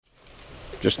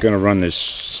Just going to run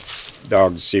this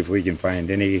dog to see if we can find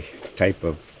any type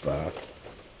of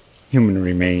human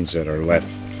remains that are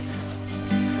left.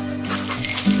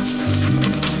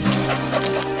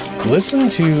 Listen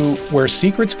to Where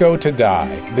Secrets Go to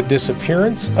Die, The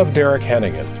Disappearance of Derek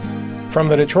Hennigan. From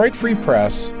the Detroit Free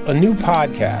Press, a new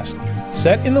podcast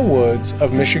set in the woods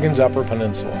of Michigan's Upper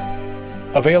Peninsula.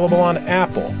 Available on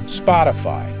Apple,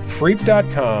 Spotify,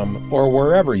 Freep.com, or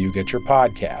wherever you get your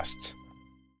podcasts.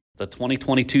 The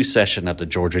 2022 session of the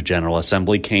Georgia General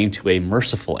Assembly came to a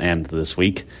merciful end this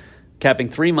week, capping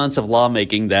 3 months of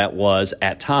lawmaking that was,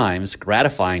 at times,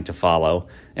 gratifying to follow,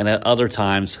 and at other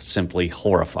times, simply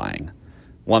horrifying.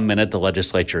 1 minute, the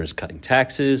legislature is cutting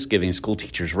taxes, giving school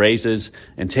teachers raises,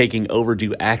 and taking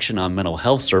overdue action on mental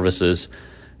health services,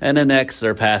 and the next,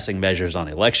 they're passing measures on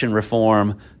election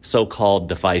reform, so-called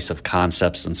divisive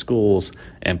concepts in schools,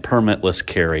 and permitless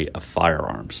carry of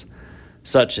firearms.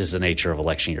 Such is the nature of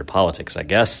election year politics, I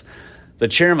guess. The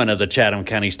chairman of the Chatham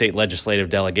County State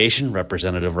Legislative Delegation,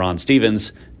 Representative Ron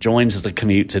Stevens, joins the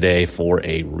Commute today for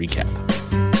a recap.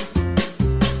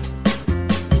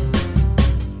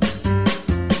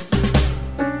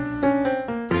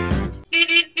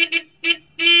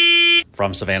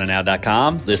 From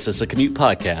SavannahNow.com, this is the Commute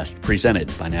Podcast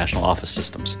presented by National Office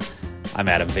Systems. I'm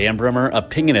Adam Van Brimmer,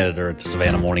 opinion editor at the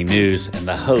Savannah Morning News and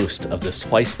the host of this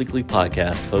twice-weekly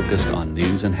podcast focused on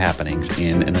news and happenings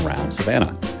in and around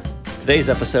Savannah. Today's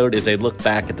episode is a look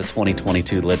back at the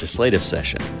 2022 legislative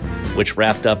session, which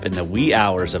wrapped up in the wee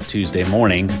hours of Tuesday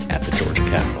morning at the Georgia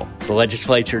Capitol. The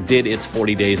legislature did its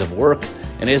 40 days of work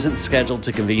and isn't scheduled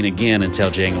to convene again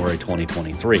until January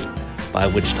 2023. By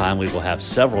which time we will have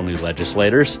several new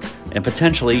legislators and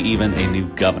potentially even a new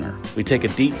governor. We take a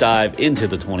deep dive into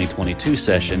the 2022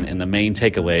 session and the main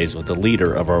takeaways with the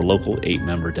leader of our local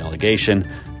 8-member delegation,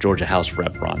 Georgia House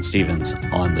Rep. Ron Stevens,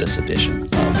 on this edition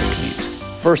of The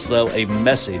Commute. First, though, a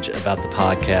message about the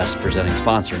podcast presenting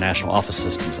sponsor, National Office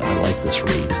Systems. I like this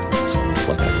read. It's almost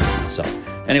like I read it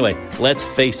myself. Anyway, let's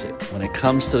face it. When it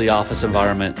comes to the office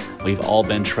environment, we've all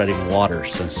been treading water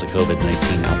since the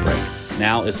COVID-19 outbreak.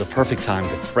 Now is the perfect time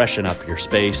to freshen up your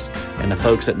space, and the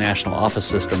folks at National Office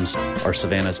Systems are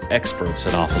Savannah's experts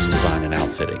in office design and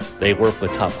outfitting. They work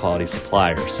with top-quality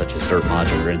suppliers such as Dirt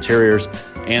Modular Interiors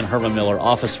and Herman Miller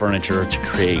Office Furniture to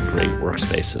create great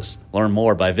workspaces. Learn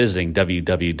more by visiting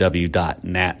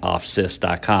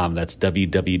www.natoffsys.com. That's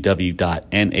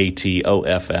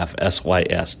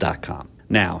www.natoffsys.com.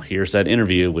 Now, here's that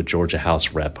interview with Georgia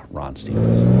House Rep. Ron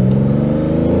Stevens.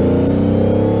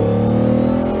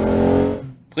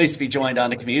 Pleased to be joined on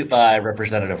the Commute by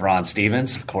Representative Ron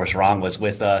Stevens. Of course, Ron was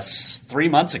with us 3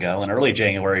 months ago in early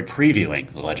January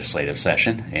previewing the legislative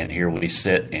session. And here we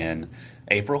sit in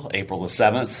April the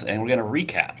 7th, and we're going to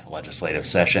recap the legislative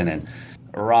session. And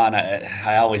Ron,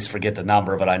 I always forget the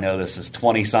number, but I know this is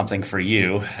 20-something for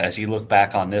you. As you look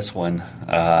back on this one,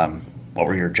 what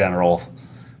are your general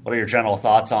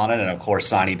thoughts on it? And, of course,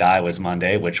 Sine Die was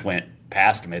Monday, which went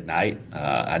past midnight.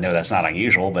 I know that's not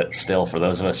unusual, but still, for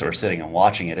those of us who are sitting and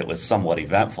watching it, it was somewhat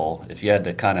eventful. If you had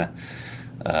to kind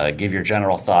of give your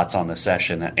general thoughts on the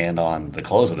session and on the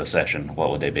close of the session,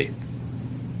 what would they be?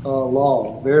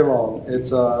 Long, very long.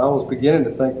 I was beginning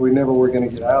to think we never were going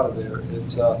to get out of there.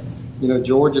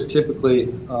 Georgia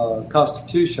typically,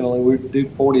 constitutionally, we do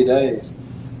 40 days,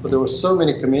 but there were so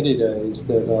many committee days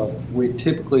that we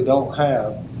typically don't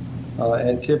have.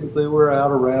 And typically we're out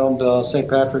around St.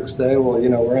 Patrick's Day. Well,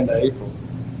 we're into April.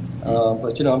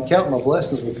 But I'm counting my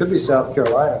blessings. We could be South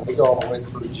Carolina. We go all the way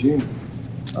through June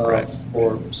Right.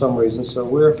 for some reason. So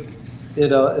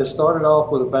it started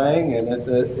off with a bang, and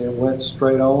it went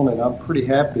straight on, and I'm pretty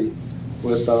happy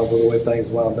with the way things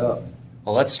wound up.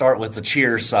 Well, let's start with the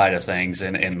cheers side of things,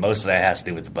 and most of that has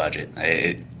to do with the budget.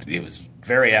 It was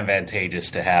very advantageous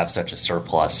to have such a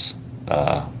surplus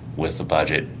with the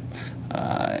budget.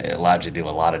 It allowed you to do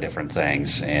a lot of different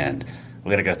things, and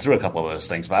we're going to go through a couple of those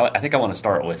things. But I think I want to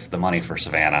start with the money for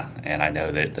Savannah, and I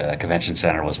know that the Convention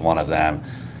Center was one of them.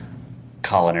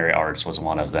 Culinary arts was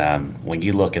one of them. When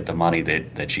you look at the money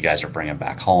that you guys are bringing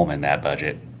back home in that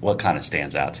budget, what kind of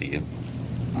stands out to you?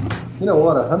 You know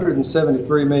what,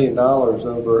 $173 million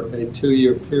over a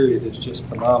 2-year period is just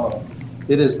phenomenal.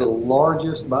 It is the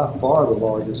largest, by far the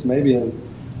largest, maybe in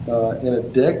a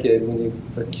decade when you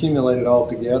accumulate it all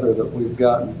together, that we've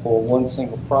gotten for one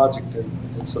single project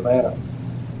in Savannah.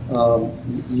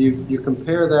 You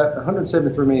compare that,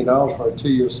 $173 million for a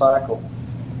 2-year cycle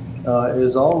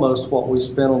is almost what we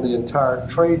spent on the entire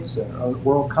Trade Center,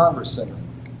 World Congress Center.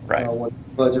 Right. When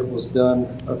the budget was done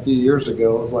a few years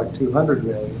ago, it was like $200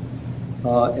 million,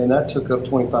 and that took up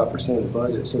 25% of the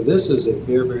budget. So this is a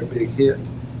very, very big hit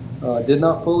Did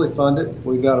not fully fund it.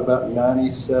 We got about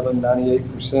 97,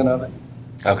 98% of it.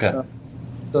 Okay.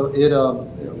 So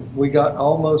we got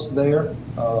almost there,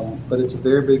 but it's a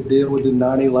very big deal. We did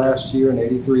 90 last year and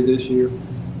 83 this year.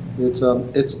 It's a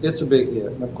big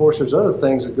hit. And of course, there's other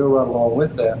things that go right along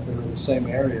with that are in the same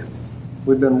area.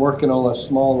 We've been working on a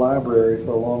small library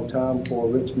for a long time for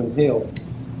Richmond Hill,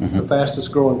 the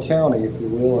fastest growing county, if you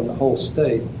will, in the whole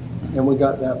state. And we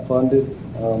got that funded.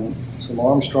 Some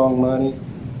Armstrong money.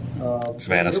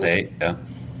 Savannah State, yeah.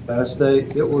 Savannah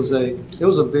State. It was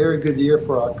a very good year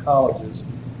for our colleges,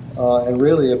 and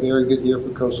really a very good year for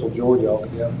coastal Georgia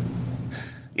altogether.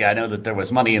 Yeah, I know that there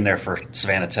was money in there for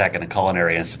Savannah Tech and the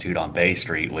Culinary Institute on Bay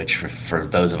Street, which for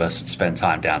those of us that spend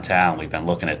time downtown, we've been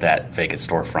looking at that vacant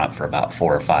storefront for about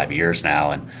 4 or 5 years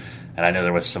now. And I know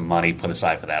there was some money put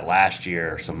aside for that last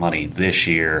year, some money this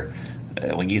year.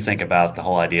 When you think about the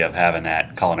whole idea of having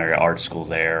that culinary arts school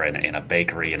there and a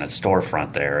bakery and a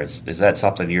storefront there, is that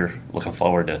something you're looking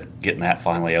forward to getting that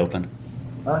finally open?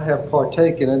 I have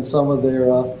partaken in some of their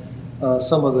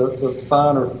some of the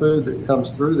finer food that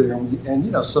comes through there,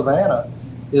 and Savannah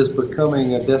is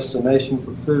becoming a destination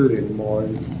for food anymore.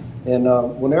 And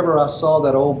whenever I saw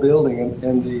that old building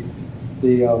and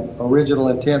the original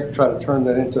intent to try to turn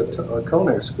that into a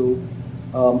culinary school,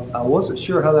 I wasn't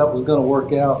sure how that was going to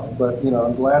work out, but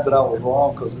I'm glad that I was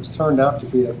wrong, because it's turned out to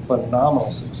be a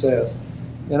phenomenal success.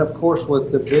 And of course,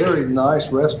 with the very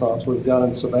nice restaurants we've got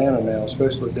in Savannah now,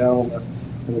 especially down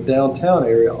in the downtown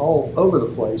area, all over the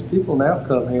place, people now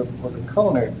come here for the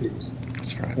culinary piece.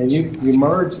 That's right. And you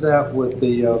merge that with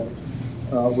the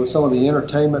with some of the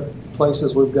entertainment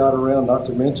places we've got around, not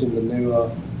to mention the new I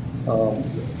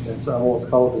want to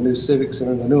call it the new Civic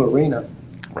Center, the new arena.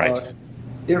 Right.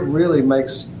 It really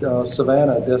makes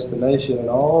Savannah a destination, and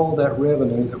all that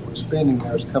revenue that we're spending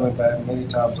there is coming back many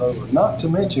times over. Not to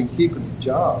mention keeping the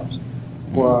jobs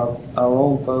for our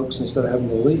own folks instead of having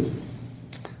to leave.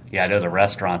 Yeah, I know the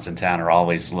restaurants in town are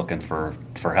always looking for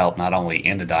help, not only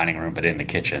in the dining room but in the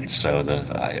kitchen. So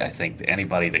I think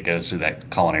anybody that goes through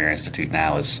that Culinary Institute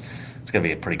now it's going to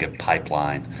be a pretty good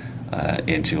pipeline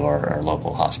into our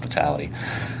local hospitality.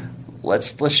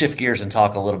 Let's shift gears and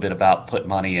talk a little bit about put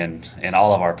money in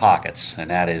all of our pockets, and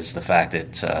that is the fact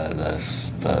that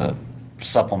the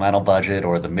supplemental budget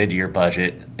or the mid-year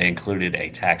budget included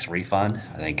a tax refund.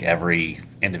 I think every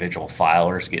individual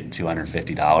filer is getting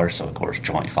 $250, so of course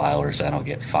joint filers then will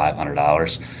get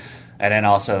 $500. And then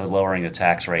also lowering the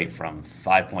tax rate from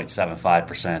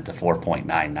 5.75% to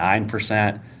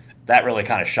 4.99%. That really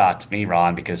kind of shocked me,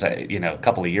 Ron, because a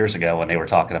couple of years ago when they were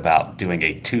talking about doing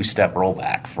a two-step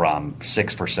rollback from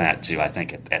 6% to, I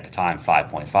think at the time,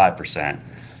 5.5%,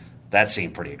 that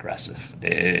seemed pretty aggressive.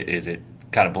 Is it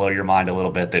kind of blow your mind a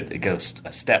little bit that it goes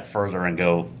a step further and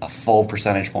go a full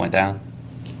percentage point down?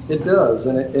 It does,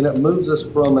 and it moves us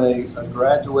from a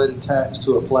graduated tax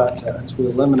to a flat tax. We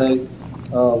eliminate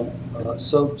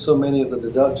so many of the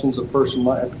deductions a person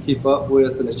might have to keep up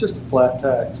with, and it's just a flat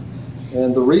tax.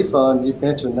 And the refund, you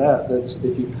mentioned that's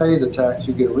if you pay the tax,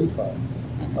 you get a refund.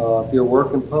 If you're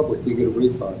working public, you get a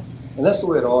refund. And that's the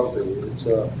way it ought to be. It's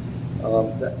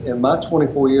in my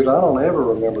 24 years, I don't ever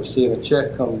remember seeing a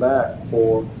check come back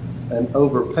for an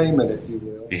overpayment, if you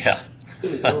will. Yeah.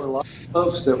 There were a lot of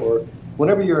folks that were,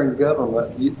 whenever you're in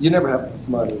government, you never have enough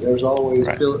money. There's always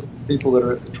people that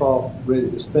are at the trough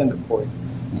ready to spend it for you.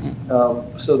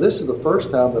 So this is the first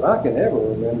time that I can ever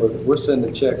remember that we're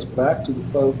sending checks back to the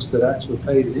folks that actually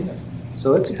paid it in.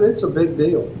 So it's a big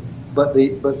deal. But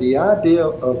the idea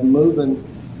of moving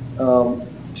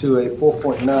to a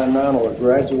 4.99 or a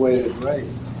graduated rate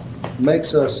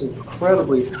makes us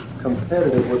incredibly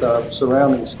competitive with our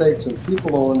surrounding states, and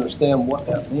people don't understand what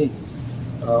that means.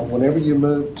 Whenever you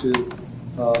move to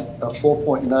a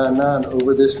 4.99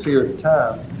 over this period of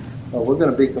time, we're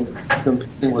going to be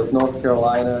competing with North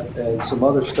Carolina and some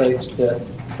other states that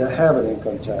have an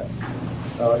income tax.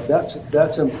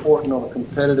 That's important on a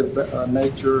competitive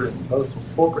nature in both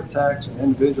corporate tax and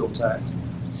individual tax.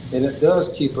 And it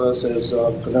does keep us as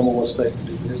the number one state to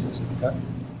do business in the country.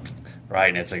 Right,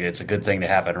 and it's a good thing to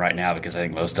happen right now, because I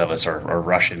think most of us are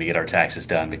rushing to get our taxes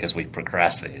done because we've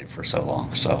procrastinated for so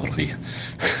long. So it'll be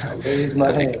raise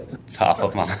my hand. Top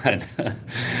of mind.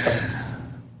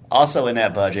 Also in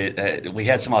that budget, we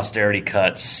had some austerity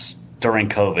cuts during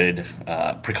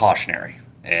COVID, precautionary.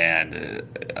 And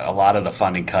a lot of the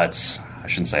funding cuts, I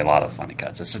shouldn't say a lot of the funding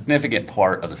cuts, a significant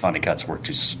part of the funding cuts were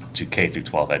to K through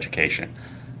 12 education.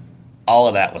 All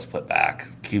of that was put back.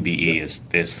 QBE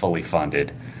is fully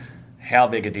funded. How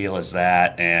big a deal is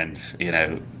that? And,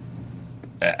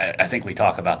 I think we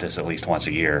talk about this at least once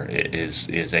a year. It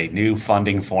is a new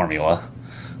funding formula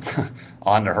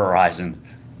on the horizon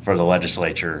for the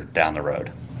legislature down the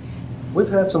road? We've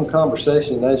had some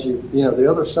conversation. As the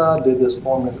other side did this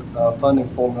funding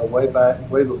formula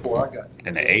way before I got here.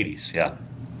 In the 80s, yeah.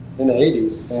 In the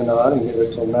 80s, and I didn't get it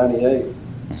until 98.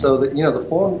 So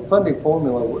the funding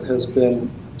formula has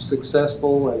been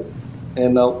successful,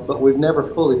 but we've never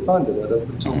fully funded it up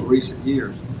until recent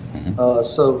years.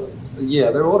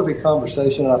 There ought to be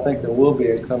conversation, and I think there will be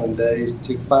in coming days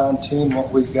to fine-tune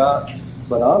what we've got.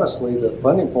 But honestly, the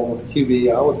funding formula for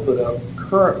QBE I would put up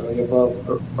currently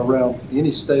above around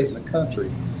any state in the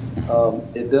country.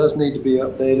 It does need to be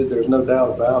updated. There's no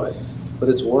doubt about it. But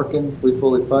it's working. We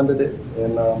fully funded it,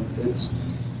 and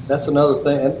that's another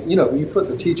thing. And you put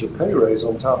the teacher pay raise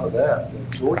on top of that.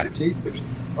 Georgia teachers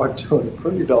are doing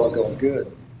pretty doggone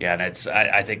good. Yeah, and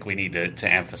I think we need to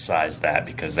emphasize that,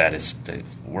 because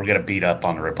we're going to beat up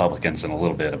on the Republicans in a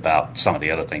little bit about some of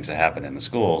the other things that happen in the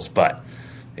schools, but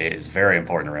it is very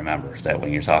important to remember that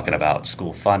when you're talking about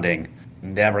school funding,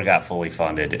 never got fully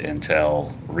funded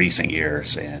until recent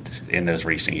years, and in those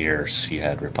recent years you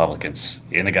had Republicans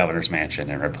in the governor's mansion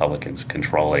and Republicans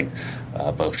controlling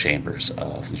both chambers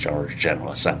of the Georgia General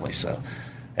Assembly. So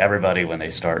everybody, when they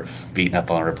start beating up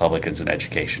on Republicans in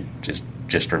education,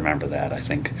 just remember that. I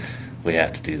think we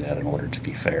have to do that in order to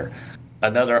be fair.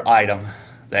 Another item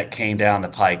that came down the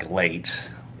pike late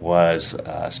was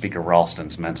Speaker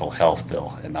Ralston's mental health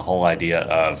bill, and the whole idea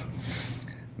of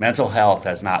mental health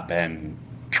has not been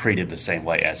treated the same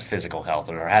way as physical health,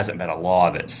 or there hasn't been a law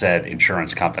that said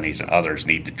insurance companies and others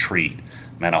need to treat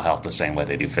mental health the same way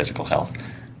they do physical health.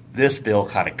 This bill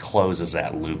kind of closes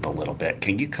that loop a little bit.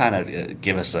 Can you kind of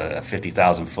give us a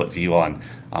 50,000-foot view on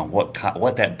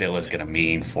what that bill is going to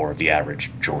mean for the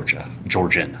average Georgian?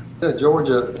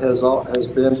 Georgia has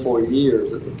been for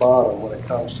years at the bottom when it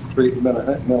comes to treating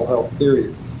mental health,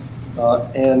 period.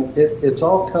 And it's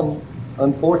all come,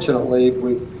 unfortunately,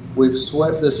 we've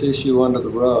swept this issue under the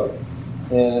rug.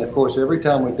 And, of course, every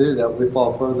time we do that, we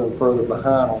fall further and further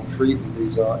behind on treating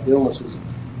these illnesses.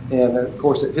 And, of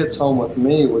course, it hits home with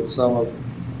me with some of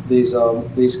these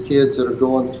kids that are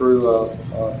going through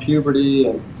puberty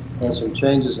and some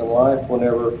changes in life,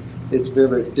 whenever it's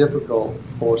very difficult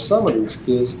for some of these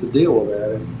kids to deal with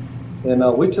that.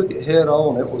 And we took it head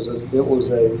on. It was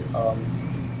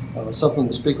something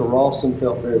that Speaker Ralston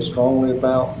felt very strongly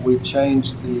about. We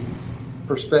changed the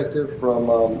perspective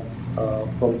from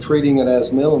treating it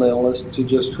as mental illness to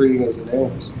just treating it as an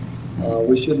illness.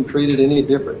 We shouldn't treat it any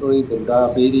differently than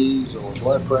diabetes or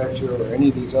blood pressure or any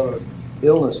of these other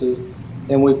illnesses.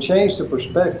 And we've changed the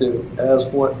perspective as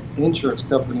what insurance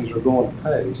companies are going to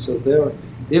pay. So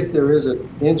if there is an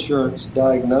insurance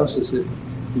diagnosis, if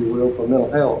you will, for mental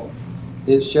health,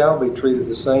 it shall be treated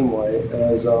the same way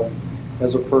as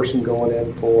a person going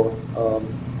in for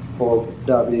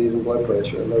diabetes and blood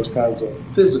pressure and those kinds of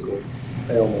physical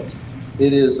ailments.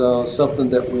 It is something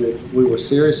that we were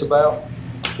serious about.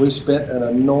 We spent an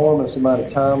enormous amount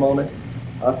of time on it.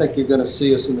 I think you're going to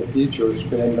see us in the future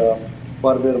spend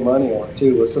quite a bit of money on it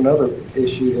too. It's another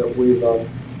issue that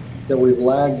we've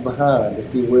lagged behind,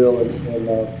 if you will,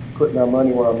 in putting our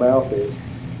money where our mouth is.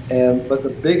 But the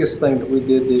biggest thing that we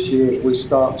did this year is we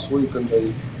stopped sweeping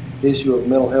the issue of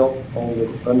mental health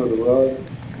under the rug.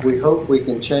 We hope we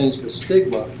can change the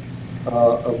stigma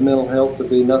of mental health to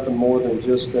be nothing more than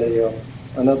just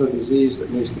another disease that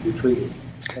needs to be treated.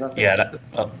 Go ahead.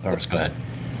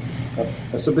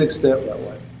 That's a big step that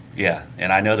way. Yeah,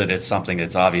 and I know that it's something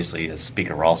that's obviously, as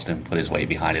Speaker Ralston put his weight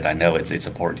behind it, I know it's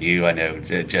important to you. I know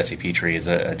Jesse Petrie is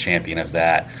a champion of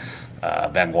that,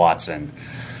 Ben Watson.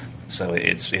 So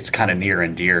it's kind of near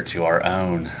and dear to our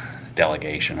own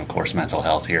delegation. Of course, mental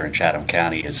health here in Chatham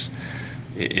County is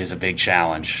a big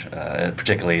challenge,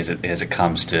 particularly as it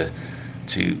comes to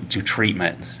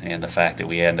treatment, and the fact that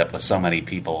we end up with so many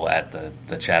people at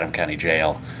the Chatham County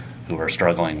Jail who are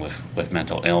struggling with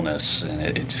mental illness, and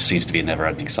it just seems to be a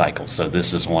never-ending cycle. So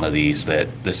this is one of these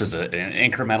this is an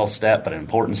incremental step, but an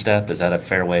important step. Is that a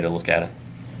fair way to look at it?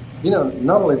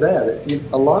 Not only that,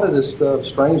 a lot of this stuff,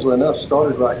 strangely enough,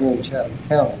 started right here in Chatham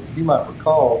County. You might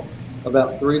recall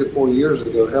about 3 to 4 years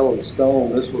ago, Helen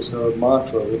Stone, this was her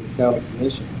mantra with the county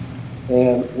commission.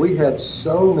 And we had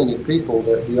so many people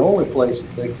that the only place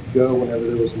that they could go whenever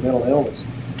there was a mental illness,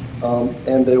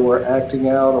 and they were acting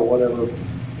out or whatever,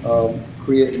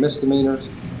 create misdemeanors,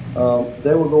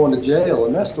 they were going to jail.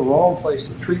 And that's the wrong place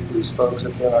to treat these folks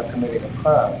if they're not committing a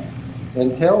crime.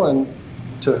 And Helen,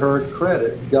 to her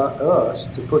credit, got us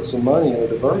to put some money in a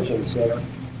diversion center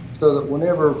so that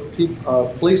whenever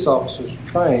police officers are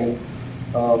trained,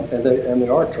 and they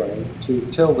are trained to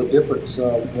tell the difference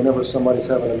whenever somebody's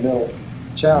having a mental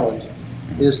challenge,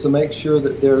 is to make sure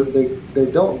that they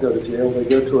don't go to jail, they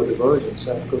go to a diversion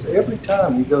center. Because every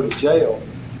time you go to jail,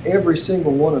 every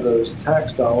single one of those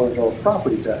tax dollars are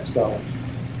property tax dollars.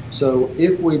 So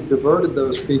if we diverted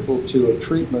those people to a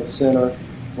treatment center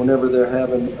whenever they're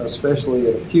having, especially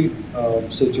an acute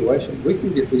situation, we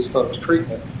can get these folks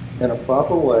treatment in a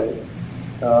proper way.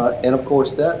 And of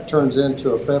course, that turns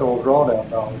into a federal drawdown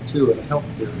dollar too, and a health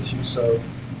care issue. So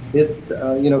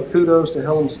kudos to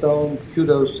Helen Stone,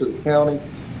 kudos to the county,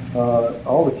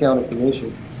 all the county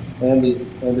commission, and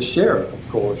the sheriff, of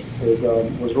course,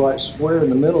 was right square in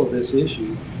the middle of this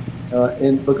issue.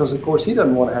 And because, of course, he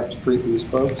doesn't want to have to treat these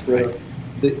folks. They're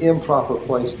the improper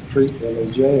place to treat them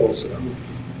in jail. So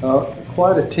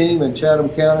quite a team in Chatham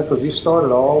County, because you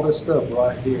started all this stuff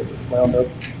right here. Wound up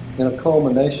in a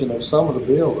culmination of some of the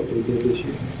bill that we did this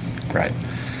year. Right.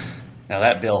 Now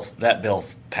that bill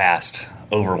passed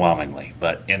overwhelmingly,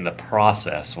 but in the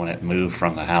process, when it moved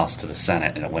from the House to the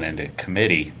Senate and it went into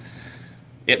committee,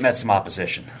 it met some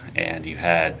opposition. And you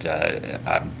had,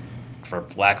 for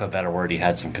lack of a better word, you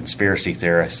had some conspiracy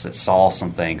theorists that saw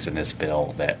some things in this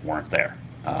bill that weren't there.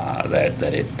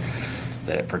 That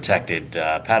it protected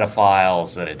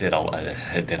pedophiles, that it did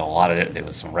a lot of it. There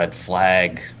was some red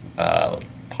flag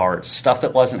parts, stuff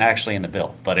that wasn't actually in the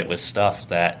bill, but it was stuff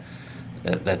that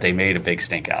they made a big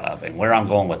stink out of. And where I'm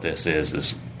going with this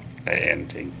is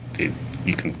and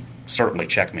you can certainly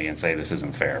check me and say this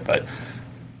isn't fair, but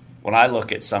when I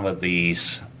look at some of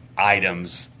these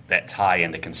items that tie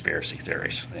into conspiracy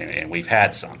theories, and we've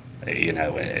had some, you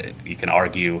can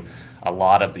argue a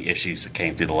lot of the issues that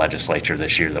came through the legislature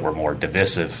this year that were more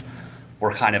divisive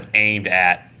were kind of aimed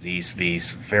at these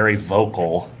very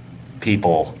vocal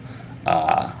people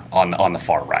on the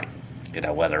far right,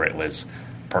 whether it was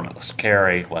permitless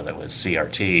carry, whether it was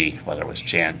CRT, whether it was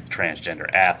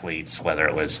transgender athletes, whether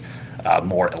it was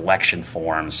more election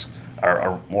forms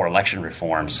or more election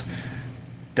reforms.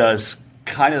 Does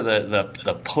kind of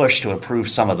the push to improve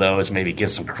some of those maybe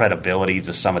give some credibility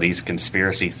to some of these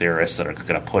conspiracy theorists that are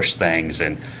going to push things,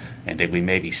 and did we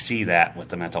maybe see that with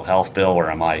the mental health bill,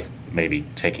 or am I maybe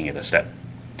taking it a step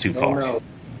too far? No.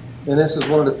 And this is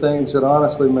one of the things that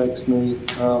honestly makes me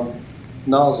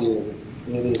nauseated.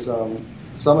 It is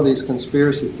some of these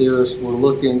conspiracy theorists were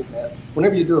looking at,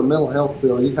 whenever you do a mental health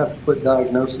bill, you have to put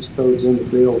diagnosis codes in the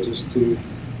bill just to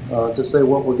say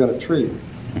what we're going to treat.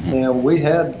 And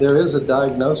there is a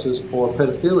diagnosis for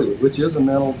pedophilia, which is a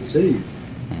mental disease.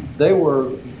 They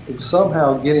were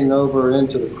somehow getting over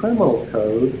into the criminal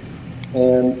code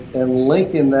and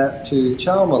linking that to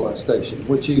child molestation,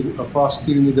 which you are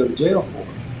prosecuting to go to jail for.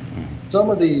 Some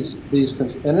of these,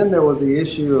 and then there was the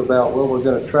issue about, well, we're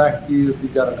going to track you if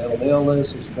you've got a mental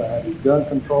illness, it's going to have your gun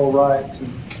control rights,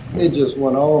 and it just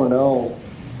went on and on.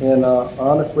 And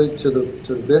honestly, to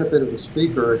the benefit of the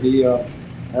speaker, he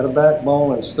had a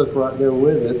backbone and stuck right there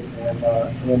with it,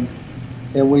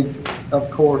 and we, of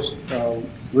course,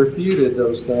 refuted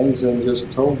those things and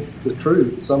just told the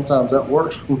truth. Sometimes that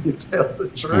works when you tell the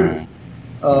truth.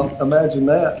 Imagine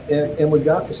that, and we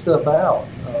got the stuff out.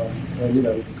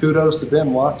 And kudos to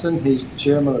Ben Watson. He's the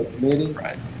chairman of the committee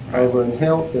over in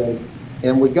health,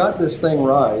 and we got this thing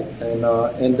right.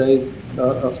 And they,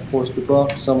 of course,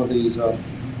 debunked some of these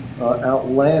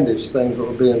outlandish things that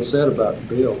were being said about the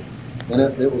bill. And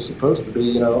it was supposed to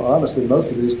be, honestly,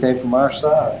 most of these came from our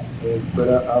side.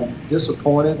 But I'm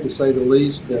disappointed, to say the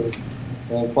least,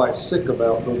 and quite sick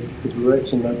about the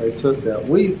direction that they took that.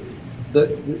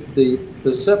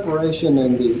 The separation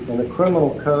in the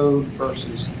criminal code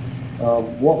versus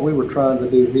what we were trying to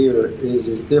do here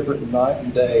is different night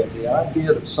and day. And the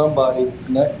idea that somebody would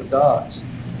connect the dots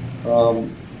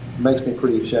makes me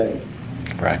pretty ashamed.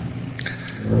 Right.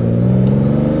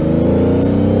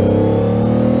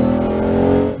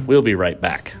 We'll be right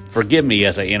back. Forgive me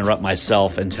as I interrupt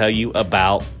myself and tell you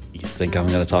about, you think I'm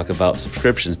going to talk about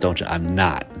subscriptions, don't you? I'm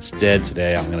not. Instead,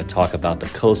 today I'm going to talk about the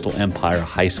Coastal Empire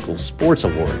High School Sports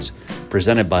Awards,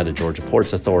 presented by the Georgia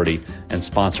Ports Authority and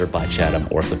sponsored by Chatham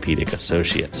Orthopedic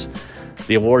Associates.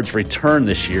 The awards return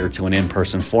this year to an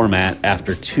in-person format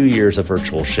after 2 years of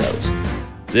virtual shows.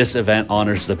 This event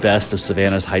honors the best of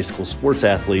Savannah's high school sports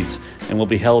athletes and will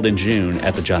be held in June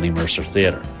at the Johnny Mercer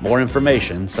Theater. More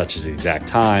information, such as the exact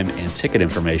time and ticket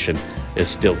information, is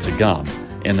still to come.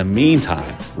 In the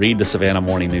meantime, read the Savannah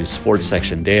Morning News sports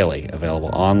section daily, available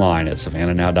online at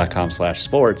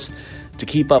savannahnow.com/sports, to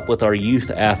keep up with our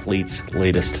youth athletes'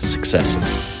 latest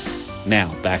successes.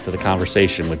 Now, back to the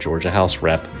conversation with Georgia House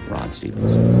Rep. Ron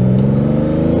Stevens.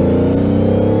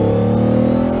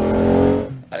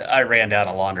 I ran down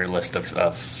a laundry list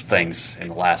of things in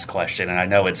the last question, and I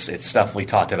know it's stuff we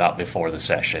talked about before the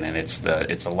session, and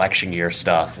it's election year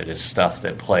stuff. It is stuff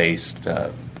that plays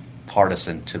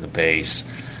partisan to the base.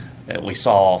 We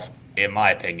saw, in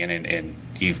my opinion, and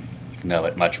you know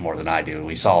it much more than I do,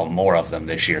 we saw more of them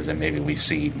this year than maybe we've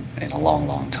seen in a long,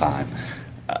 long time.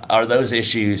 Are those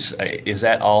issues, is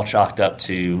that all chalked up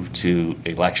to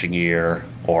election year,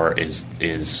 or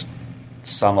is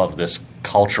some of this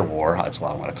culture war, that's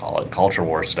what I'm going to call it, culture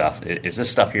war stuff, is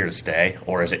this stuff here to stay,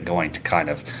 or is it going to kind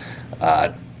of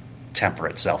temper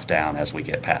itself down as we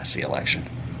get past the election?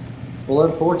 Well,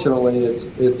 unfortunately, it's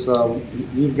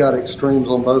you've got extremes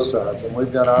on both sides, and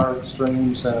we've got our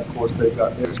extremes, and of course they've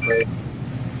got their extremes.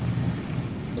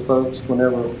 Folks,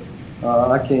 whenever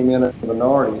I came in at the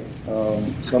minority,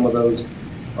 some of those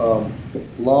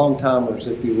long timers,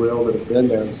 if you will, that have been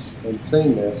there and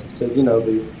seen this, said, you know,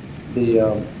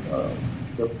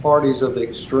 the parties of the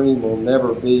extreme will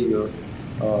never be you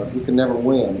can never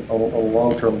win on a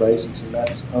long-term basis, and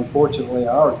that's unfortunately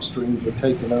our extremes are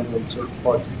taking over in certain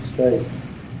parts of the state.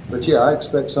 But yeah, I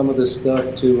expect some of this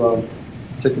stuff to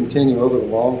continue over the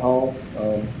long haul.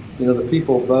 You know, the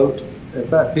people vote. In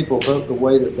fact, people vote the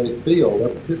way that they feel.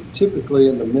 They're typically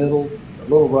in the middle, a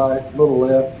little right, a little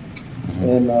left,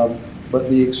 and but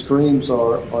the extremes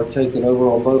are taking over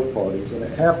on both parties, and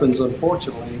it happens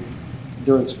unfortunately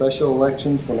during special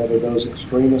elections whenever those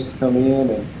extremists come in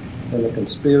and the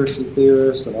conspiracy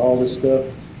theorists and all this stuff.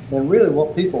 And really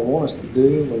what people want us to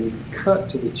do, when you cut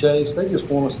to the chase, they just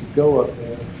want us to go up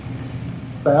there,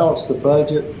 balance the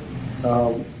budget,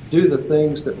 do the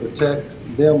things that protect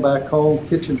them back home,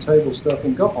 kitchen table stuff,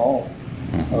 and go home.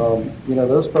 You know,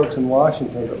 those folks in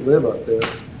Washington that live up there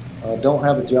don't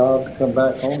have a job to come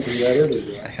back home to that every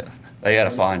day. They got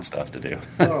to find stuff to do.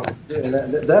 And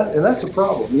that's a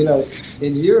problem. You know,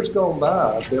 in years gone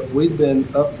by that we've been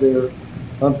up there,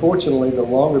 unfortunately, the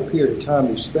longer period of time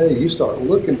you stay, you start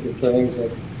looking for things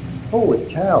and holy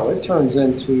cow, it turns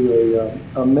into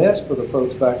a mess for the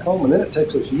folks back home, and then it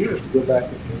takes us years to go back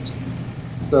to things.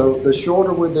 So the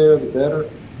shorter we're there, the better.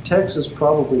 Texas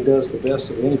probably does the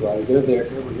best of anybody. They're there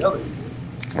every other year.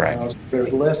 Right. So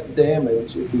there's less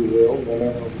damage, if you will,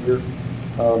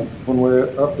 when we're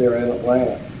up there in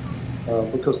Atlanta.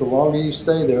 Because the longer you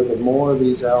stay there, the more of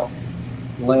these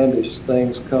outlandish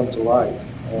things come to light.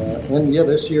 And yeah,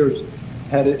 this year's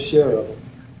had its share of it.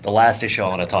 The last issue I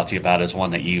want to talk to you about is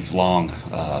one that you've long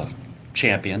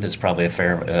championed. Is probably a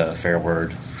fair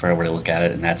word to look at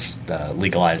it, and that's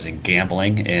legalizing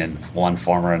gambling in one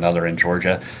form or another in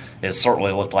Georgia. It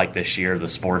certainly looked like this year the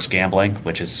sports gambling,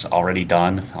 which is already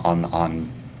done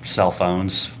on cell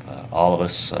phones. All of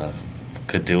us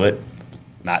could do it,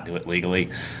 not do it legally.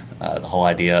 The whole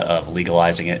idea of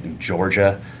legalizing it in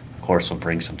Georgia, of course, will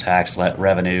bring some tax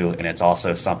revenue, and it's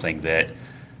also something that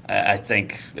I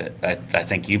think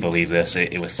you believe this.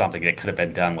 It was something that could have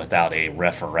been done without a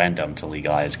referendum to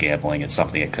legalize gambling. It's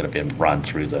something that could have been run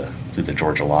through the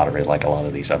Georgia lottery, like a lot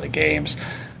of these other games.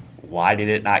 Why did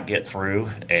it not get through?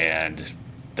 And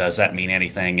does that mean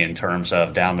anything in terms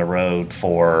of down the road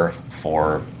for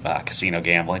casino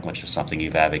gambling, which is something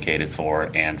you've advocated for,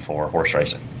 and for horse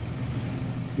racing?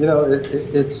 You know,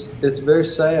 it's very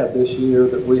sad this year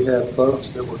that we have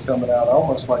folks that were coming out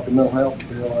almost like the mental health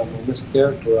bill and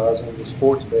mischaracterizing the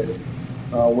sports betting.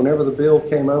 Whenever the bill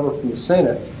came over from the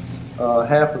Senate,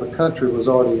 half of the country was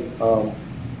already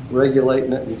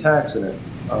regulating it and taxing it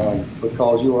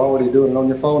because you were already doing it on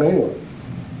your phone anyway.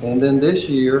 And then this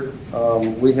year,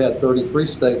 we had 33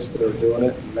 states that are doing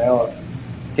it, and now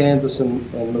Kansas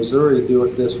and Missouri do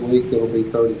it this week. It'll be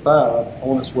 35,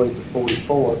 on its way to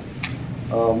 44.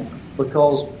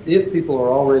 Because if people are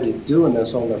already doing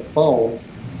this on their phone,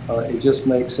 it just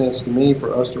makes sense to me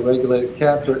for us to regulate it,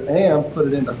 capture it, and put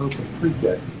it into Hope and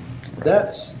Pre-K.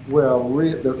 That's where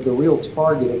the real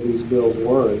target of these bills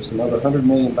were. It's another $100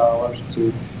 million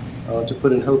to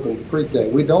put in Hope and Pre-K.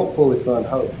 We don't fully fund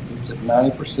Hope. It's at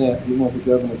 90%, even with the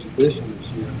governor's addition this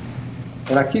year.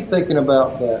 And I keep thinking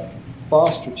about that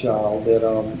foster child that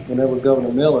whenever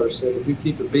Governor Miller said, if you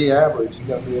keep a B average, you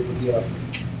got to be able to get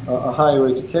a higher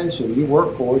education. You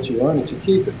work for it, you earn it, you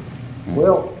keep it.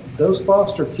 Well, those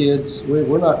foster kids,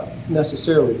 we're not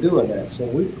necessarily doing that. So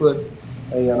we put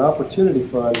an opportunity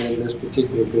fund in this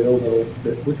particular bill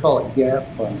that we call it gap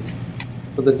funding,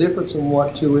 for the difference in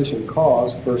what tuition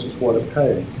costs versus what it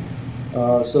pays.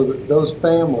 So that those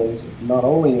families, not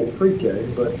only in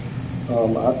pre-K, but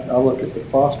I look at the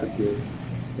foster kids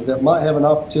that might have an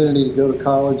opportunity to go to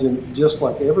college, and just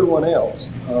like everyone else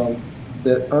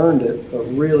that earned it but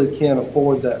really can't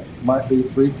afford that, might be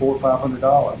 $300, $400,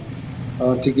 $500.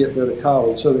 to get there to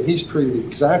college, so that he's treated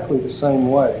exactly the same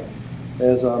way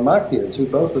as my kids, who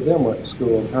both of them went to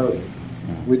school in Hurley.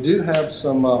 We do have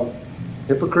some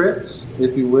hypocrites,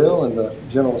 if you will, in the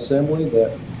General Assembly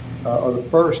that are the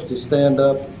first to stand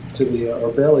up to the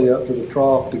or belly up to the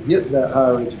trough to get that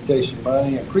higher education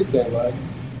money and pre-K money,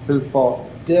 who fought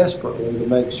desperately to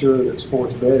make sure that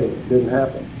sports betting didn't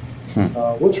happen.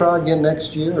 We'll try again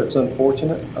next year. It's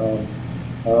unfortunate.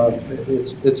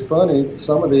 It's funny.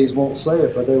 Some of these won't say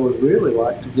it, but they would really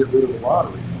like to get rid of the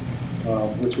lottery,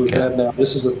 which we've had now.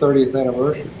 This is the 30th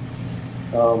anniversary.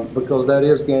 Because that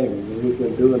is gaming, and we've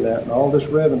been doing that, and all this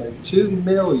revenue, 2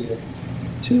 million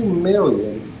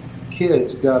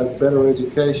kids got a better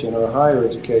education or a higher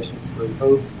education through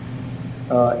Hope,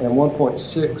 and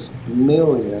 1.6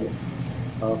 million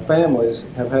families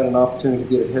have had an opportunity to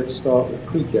get a head start with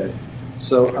pre-K.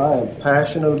 So I am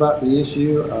passionate about the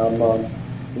issue. I'm a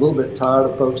little bit tired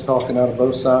of folks talking out of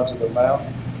both sides of their mouth.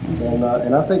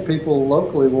 And I think people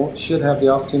locally should have the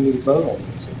opportunity to vote on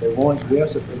this. If they want,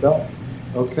 yes. If they don't,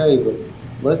 okay. But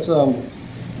let's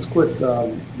quit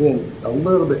being a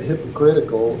little bit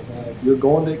hypocritical. If you're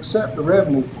going to accept the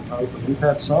revenue from Hope, and we've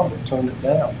had some that turned it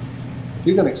down. If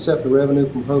you're going to accept the revenue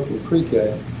from Hope and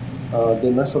pre-K,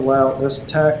 then let's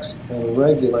tax and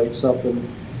regulate something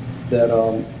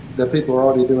that people are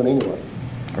already doing anyway.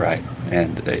 Right,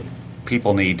 and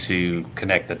people need to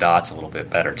connect the dots a little bit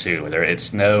better too.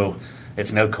 It's no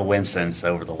coincidence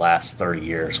over the last 30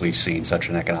 years we've seen such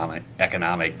an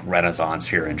economic renaissance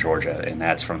here in Georgia, and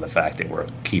that's from the fact that we're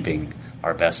keeping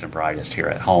our best and brightest here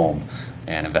at home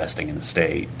and investing in the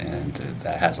state, and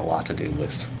that has a lot to do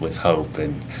with Hope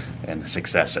and the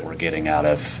success that we're getting out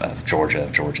of Georgia,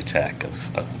 of Georgia Tech,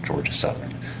 of Georgia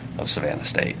Southern, of Savannah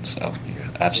State. So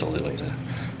absolutely, the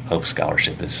Hope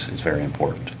Scholarship is very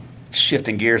important.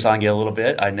 Shifting gears on you a little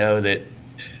bit, I know that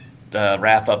the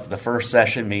wrap up of the first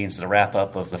session means the wrap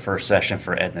up of the first session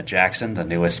for Edna Jackson, the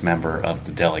newest member of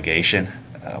the delegation.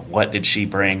 What did she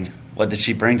bring to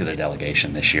the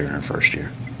delegation this year in her first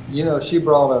year? You know, she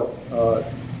brought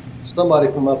somebody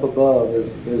from up above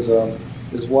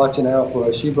is watching out for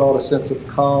us. She brought a sense of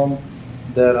calm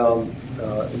that,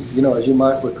 as you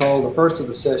might recall, the first of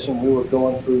the session we were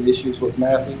going through issues with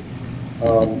mapping,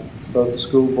 both the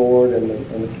school board and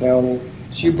the county.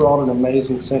 She brought an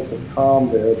amazing sense of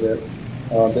calm there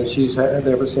that she's had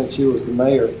ever since she was the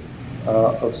mayor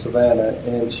of Savannah,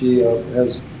 and she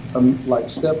has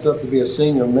stepped up to be a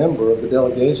senior member of the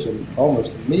delegation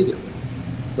almost immediately.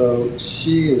 So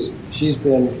she's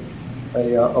been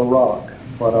a rock,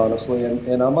 quite honestly.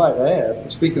 And I might add,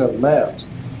 speaking of maps,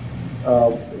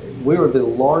 we were the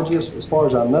largest, as far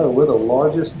as I know, we're the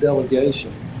largest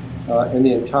delegation in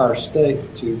the entire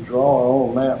state to draw our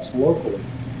own maps locally.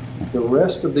 The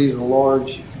rest of these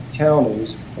large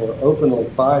counties are openly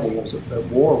fighting at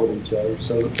war with each other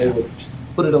so that they would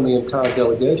put it on the entire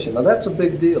delegation. Now that's a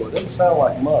big deal. It doesn't sound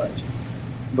like much,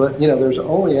 but there's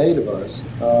only 8 of us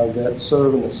that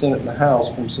serve in the Senate and the House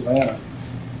from Savannah,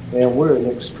 and we're an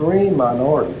extreme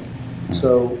minority.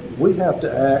 So we have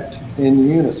to act in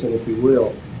unison, if you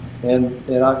will. And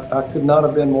I could not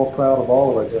have been more proud of all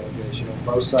of our delegation on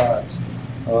both sides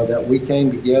that we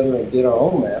came together and did our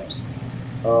own maps.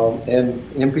 And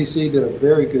MPC did a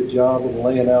very good job in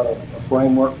laying out a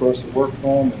framework for us to work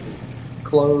from, and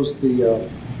closed made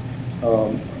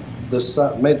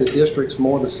the districts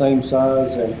more the same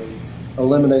size, and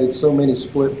eliminated so many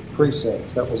split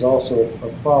precincts. That was also a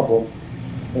problem.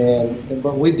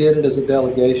 But we did it as a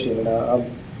delegation,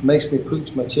 and makes me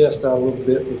pooch my chest out a little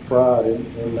bit with pride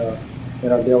in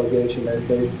our delegation.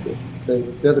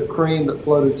 They're the cream that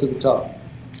floated to the top.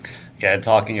 Yeah,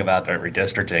 talking about the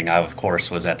redistricting, I, of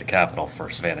course, was at the Capitol for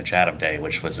Savannah Chatham Day,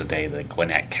 which was the day that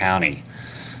Gwinnett County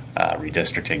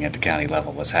redistricting at the county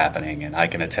level was happening. And I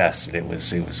can attest that it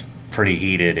was pretty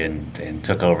heated and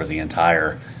took over the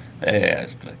entire a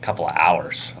couple of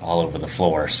hours all over the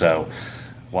floor. So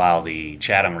while the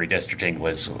Chatham redistricting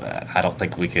was, I don't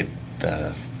think we could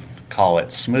call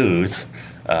it smooth,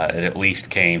 it at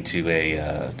least came to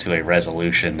a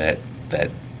resolution that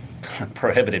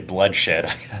prohibited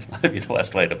bloodshed. That'd be the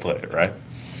best way to put it, right?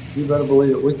 You better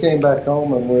believe it. We came back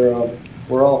home and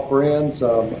we're all friends.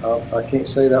 I can't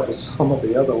say that was some of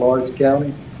the other large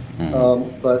counties,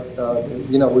 but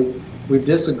we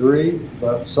disagree,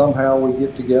 but somehow we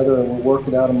get together and we work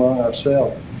it out among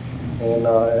ourselves. And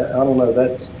I don't know.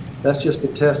 That's just a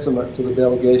testament to the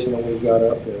delegation that we've got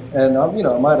up there. And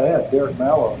I might add, Derek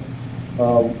Mallow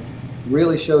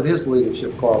really showed his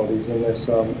leadership qualities in this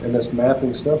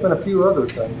mapping stuff and a few other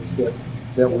things that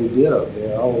we did up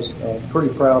there. I was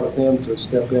pretty proud of him to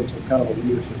step into kind of a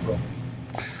leadership role.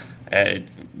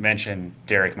 mentioned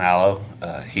Derek Mallow.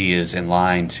 He is in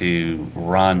line to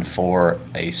run for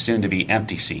a soon-to-be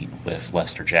empty seat with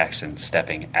Lester Jackson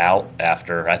stepping out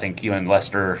after, I think you and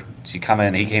Lester, he came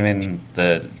in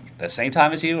the same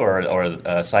time as you or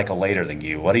a cycle later than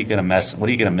you. What are you going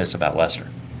to miss about Lester?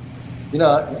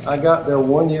 I got there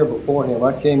 1 year before him.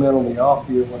 I came in on the off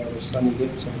year whenever Sonny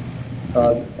Dixon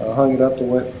hung it up and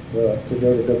went to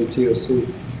go to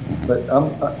WTOC. But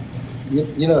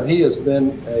he has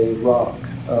been a rock.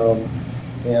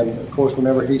 And of course,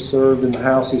 whenever he served in the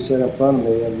House, he sat in front of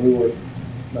me, and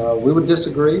we would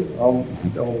disagree on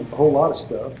a whole lot of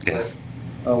stuff. Yeah.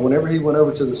 But whenever he went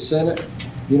over to the Senate,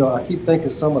 I keep thinking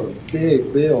some of the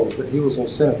big bills that he was on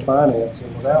Senate Finance,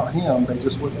 and without him, they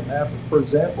just wouldn't have happened. For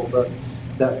example,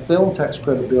 that film tax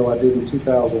credit bill I did in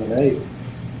 2008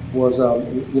 was,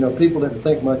 people didn't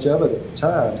think much of it at the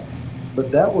time,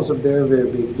 but that was a very,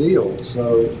 very big deal.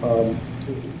 So,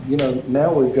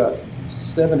 now we've got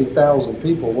 70,000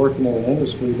 people working in an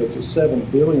industry that's a $7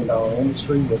 billion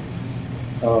industry with,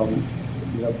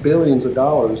 billions of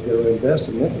dollars that are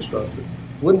invested in infrastructure.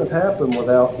 Wouldn't have happened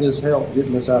without his help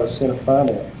getting us out of Senate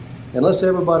Finance. And let's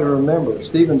everybody remember,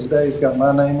 Stevens Day's got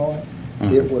my name on it.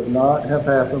 Mm-hmm. It would not have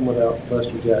happened without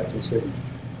Lester Jackson's signature.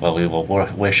 Well, we will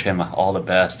wish him all the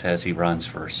best as he runs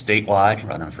for statewide,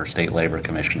 running for state labor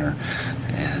commissioner,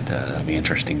 and it'll be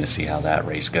interesting to see how that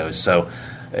race goes. So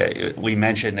we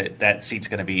mentioned that seat's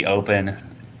going to be open.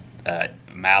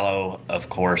 Mallow, of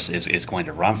course, is going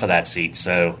to run for that seat,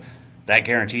 so that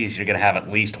guarantees you're going to have at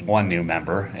least one new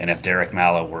member, and if Derek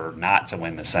Mallow were not to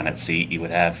win the Senate seat, you would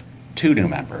have two new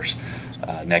members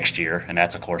next year, and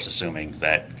that's, of course, assuming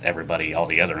that all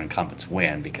the other incumbents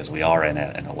win, because we are in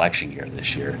an election year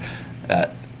this year.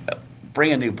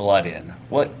 Bring a new blood in.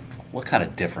 What kind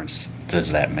of difference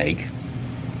does that make?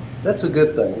 That's a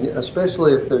good thing,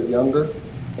 especially if they're younger.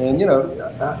 And,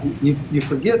 you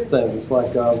forget things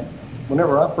like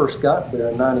whenever I first got there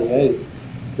in 98,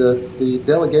 the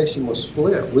delegation was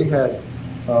split. We had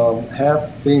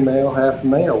half female, half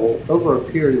male. Well, over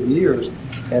a period of years,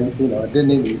 and it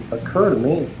didn't even occur to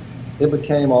me, it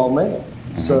became all male.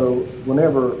 Mm-hmm. So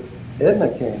whenever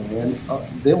Edna came in,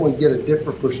 then we get a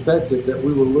different perspective that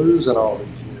we were losing all these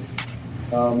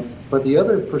years. But the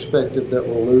other perspective that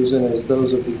we're losing is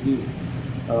those of the youth.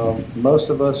 Most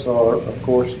of us are, of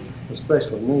course,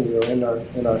 especially me, are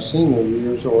in our senior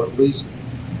years, or at least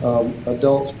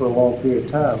adults for a long period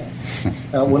of time.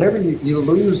 Whenever you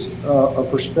lose a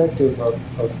perspective of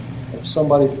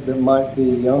somebody that might be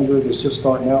younger, that's just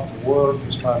starting out to work,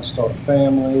 that's trying to start a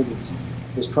family,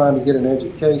 that's trying to get an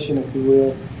education, if you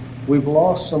will, we've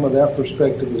lost some of that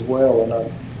perspective as well.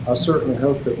 And I certainly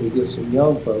hope that we get some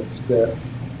young folks that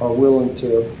are willing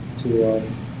to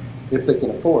if they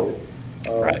can afford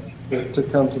it, to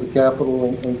come to the Capitol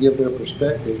and give their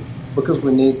perspective, because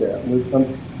we need that.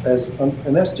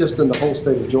 And that's just in the whole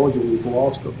state of Georgia. We've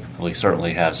lost them. We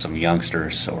certainly have some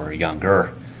youngsters or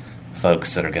younger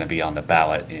folks that are going to be on the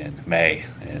ballot in May,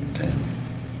 and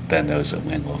then those that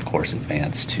win will, of course,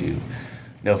 advance to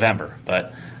November.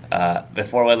 But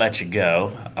before we let you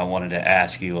go, I wanted to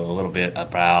ask you a little bit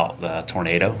about the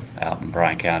tornado out in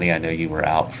Bryan County. I know you were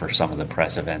out for some of the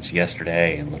press events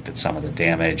yesterday and looked at some of the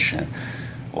damage. And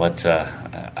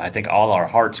I think all our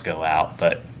hearts go out,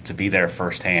 but to be there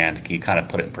firsthand, can you kind of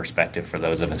put it in perspective for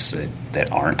those of us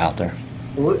that aren't out there?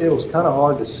 Well, it was kind of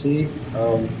hard to see.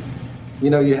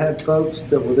 You had folks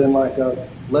that within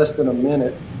less than a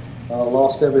minute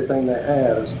lost everything they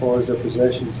had as far as their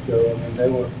possessions go. I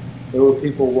mean, there were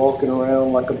people walking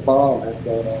around like a bomb had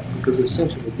gone off, because it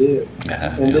essentially did.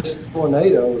 And this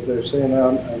tornado, as they're saying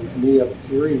on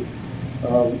EF3,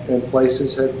 in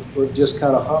places were just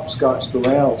kind of hopscotched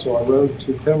around. So I rode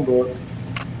to Pembroke,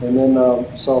 and then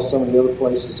saw some of the other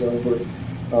places over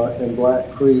in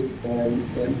Black Creek, and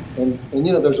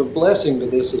there's a blessing to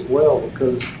this as well,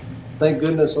 because thank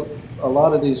goodness a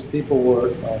lot of these people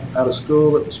were out of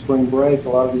school. It was spring break. A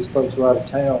lot of these folks were out of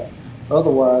town.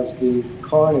 Otherwise, the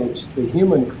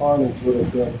human carnage would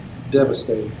have been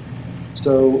devastating.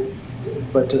 So,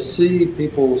 but to see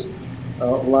people's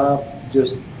life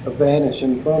just vanish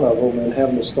in front of them and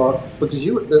having to start, because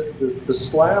the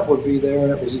slab would be there,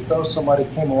 and it was as though somebody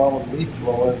came along with a leaf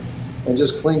blower and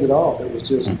just cleaned it off. It was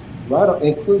just right up,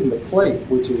 including the plate,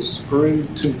 which is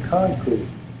screwed to concrete.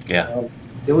 Yeah.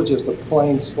 It was just a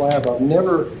plain slab. I've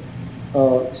never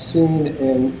seen,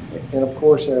 and of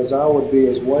course, as I would be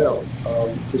as well,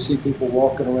 to see people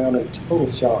walking around in total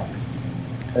shock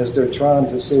as they're trying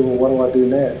to say, well, what do I do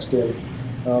next? And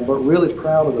but really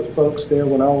proud of the folks there.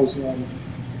 When I was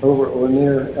over or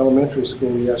near elementary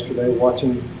school yesterday,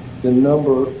 watching the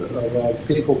number of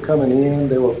people coming in,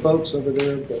 there were folks over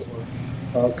there that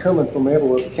coming from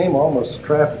everywhere. It became almost a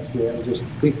traffic jam, just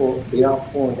people, the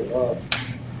outpouring of love.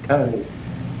 Kind of neat.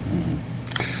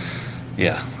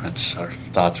 Yeah, that's our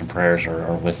thoughts and prayers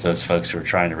are with those folks who are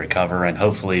trying to recover, and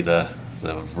hopefully the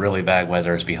really bad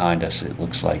weather is behind us. It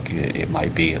looks like it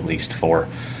might be, at least for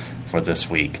this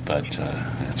week, but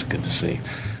that's good to see.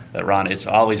 Ron, it's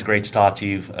always great to talk to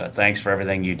you. Thanks for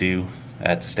everything you do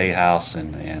at the State House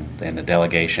and the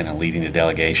delegation and leading the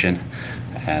delegation.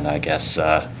 And I guess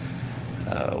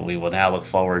we will now look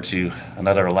forward to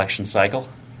another election cycle,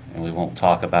 and we won't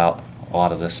talk about a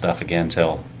lot of this stuff again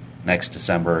until next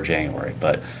December or January.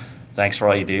 But thanks for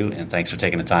all you do, and thanks for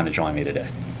taking the time to join me today.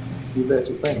 You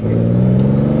betcha. Thank you.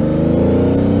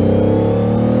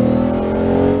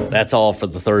 That's all for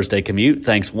the Thursday Commute.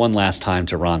 Thanks one last time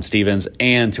to Ron Stevens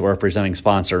and to our presenting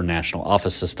sponsor, National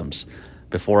Office Systems.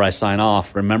 Before I sign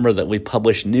off, remember that we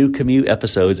publish new Commute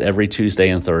episodes every Tuesday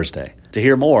and Thursday. To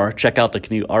hear more, check out the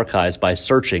Commute archives by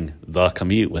searching The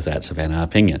Commute with that Savannah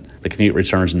Opinion. The Commute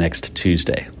returns next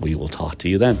Tuesday. We will talk to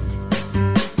you then.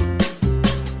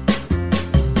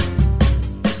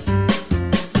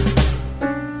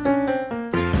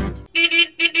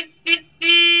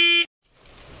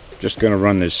 Just going to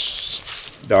run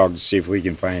this dog to see if we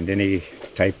can find any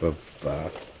type of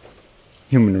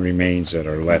human remains that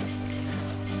are left.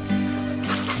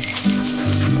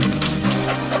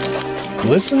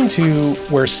 Listen to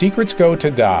Where Secrets Go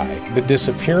to Die, The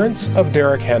Disappearance of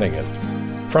Derek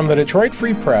Hennigan. From the Detroit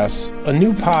Free Press, a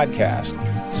new podcast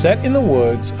set in the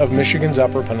woods of Michigan's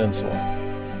Upper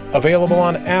Peninsula. Available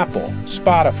on Apple,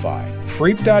 Spotify,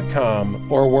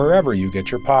 Freep.com, or wherever you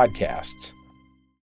get your podcasts.